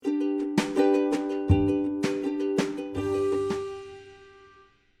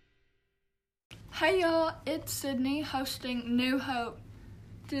Hey y'all, it's Sydney hosting New Hope.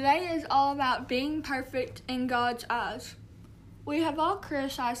 Today is all about being perfect in God's eyes. We have all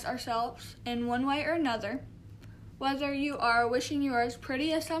criticized ourselves in one way or another. Whether you are wishing you were as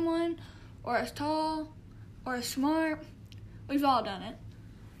pretty as someone, or as tall, or as smart, we've all done it.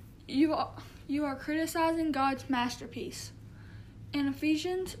 You are criticizing God's masterpiece. In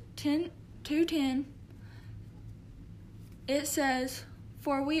Ephesians 2:10, it says,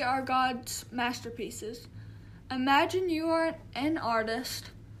 "For we are God's masterpieces." Imagine you are an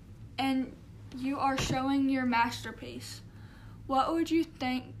artist and you are showing your masterpiece. What you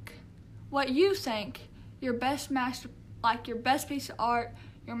think your best piece of art,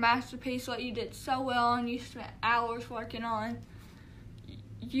 your masterpiece, what you did so well and you spent hours working on.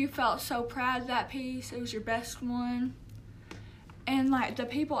 You felt so proud of that piece. It was your best one. And the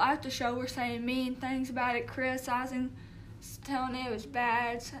people at the show were saying mean things about it, criticizing, telling it was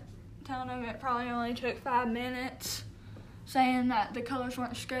bad, telling them it probably only took 5 minutes, saying that the colors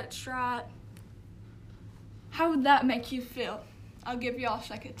weren't sketched right. How would that make you feel? I'll give y'all a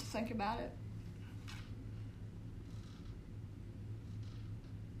second to think about it.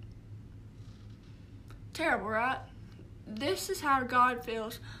 Terrible, right? This is how God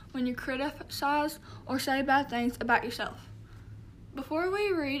feels when you criticize or say bad things about yourself. Before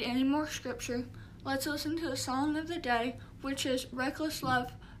we read any more scripture, let's listen to the song of the day, which is "Reckless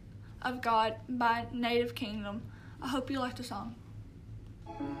Love of God" by Native Kingdom. I hope you like the song.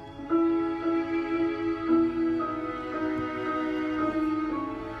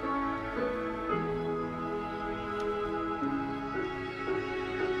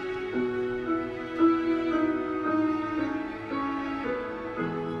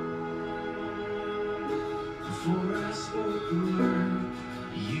 Before I spoke a word,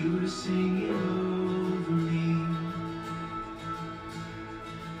 you were singing over me.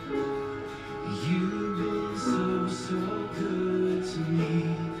 You've been so good to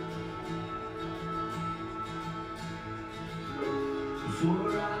me.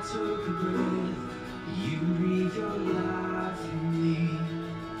 Before I took a breath, you breathed your life in me.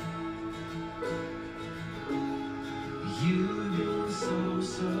 You've been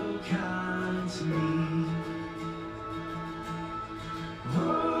so kind to me.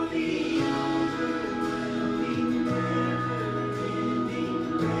 Oh, the overwhelming, never-ending,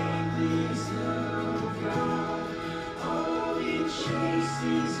 reckless love of God. Oh, it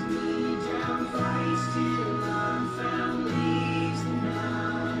chases me down, fights till I'm found, leaves the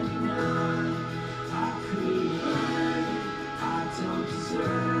 99. I couldn't earn it, I don't deserve it.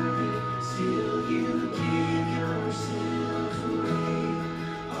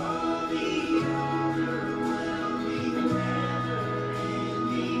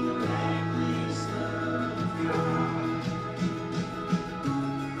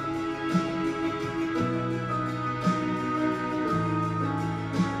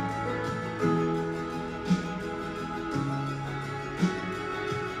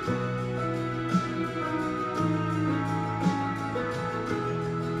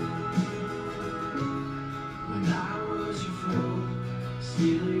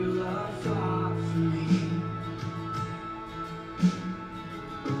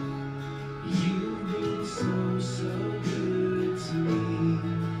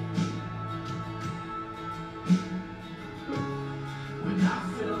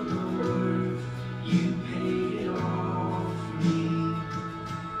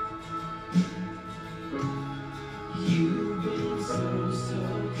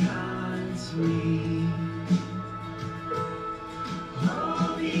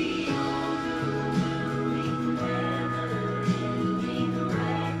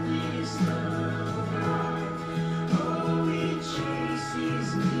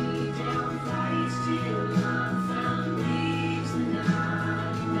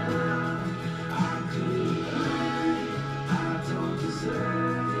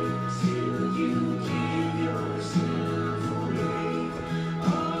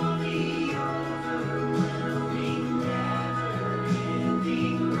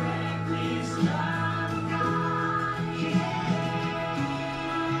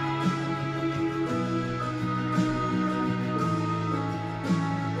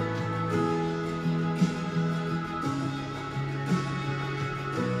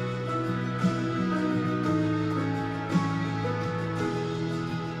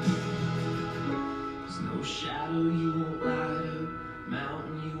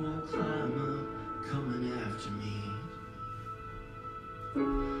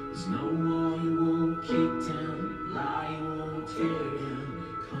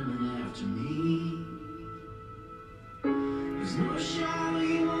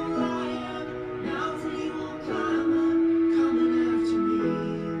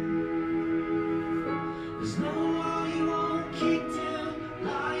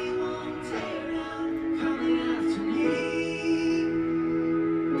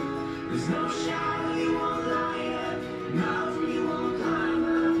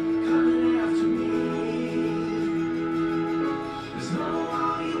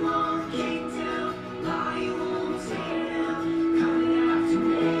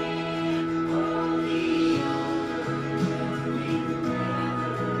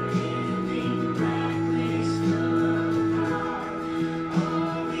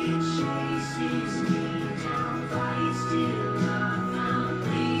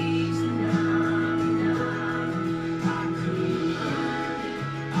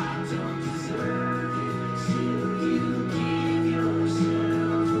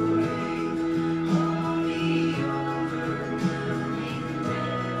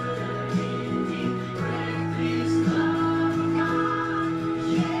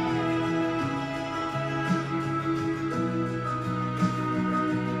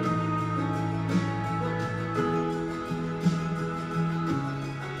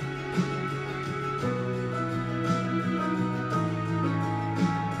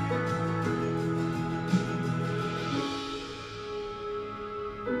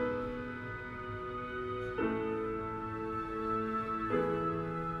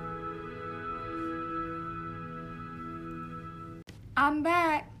 I'm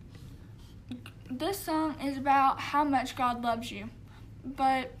back. This song is about how much God loves you.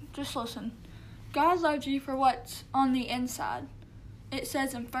 But just listen. God loves you for what's on the inside. It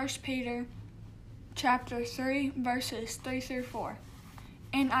says in 1 Peter chapter 3, verses 3 through 4.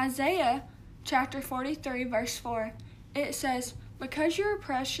 In Isaiah chapter 43, verse 4, it says, "Because you are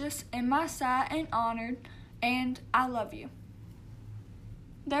precious in my sight and honored, and I love you."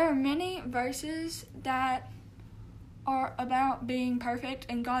 There are many verses that are about being perfect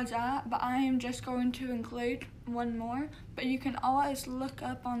in God's eye, but I am just going to include one more. But you can always look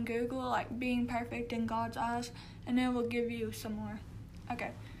up on Google, like, being perfect in God's eyes, and it will give you some more. Okay,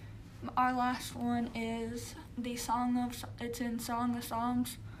 our last one is it's in Song of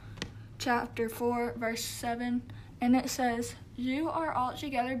Songs, chapter 4, verse 7, and it says, "You are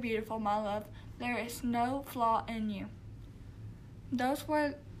altogether beautiful, my love. There is no flaw in you." Those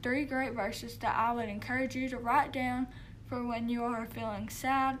were 3 great verses that I would encourage you to write down for when you are feeling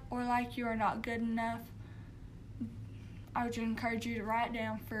sad or like you are not good enough. I would encourage you to write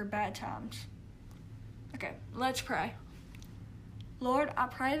down for bad times. Okay, let's pray. Lord, I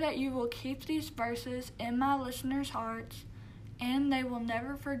pray that you will keep these verses in my listeners' hearts, and they will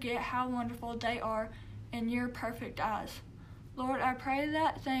never forget how wonderful they are in your perfect eyes. Lord, I pray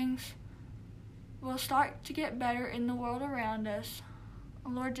that things will start to get better in the world around us.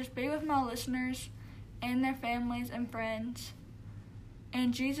 Lord, just be with my listeners and their families and friends.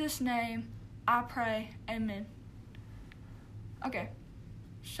 In Jesus' name, I pray. Amen. Okay,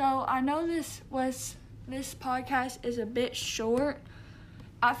 so I know this podcast is a bit short.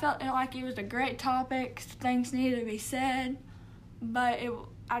 I felt like it was a great topic. Things needed to be said, but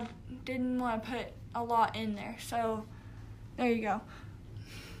I didn't want to put a lot in there. So there you go.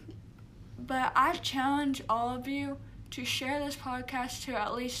 But I challenge all of you to share this podcast to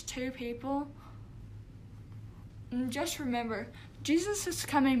at least 2 people. And just remember, Jesus is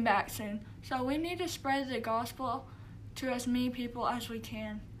coming back soon, so we need to spread the gospel to as many people as we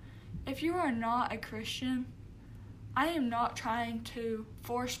can. If you are not a Christian, I am not trying to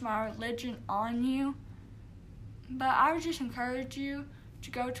force my religion on you, but I would just encourage you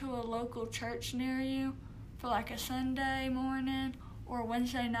to go to a local church near you for like a Sunday morning or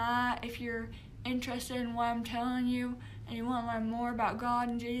Wednesday night if you're interested in what I'm telling you and you want to learn more about God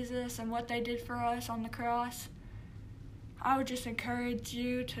and Jesus and what they did for us on the cross. I would just encourage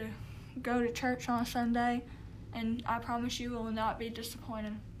you to go to church on a Sunday, and I promise you will not be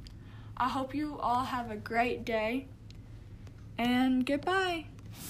disappointed. I hope you all have a great day, and goodbye.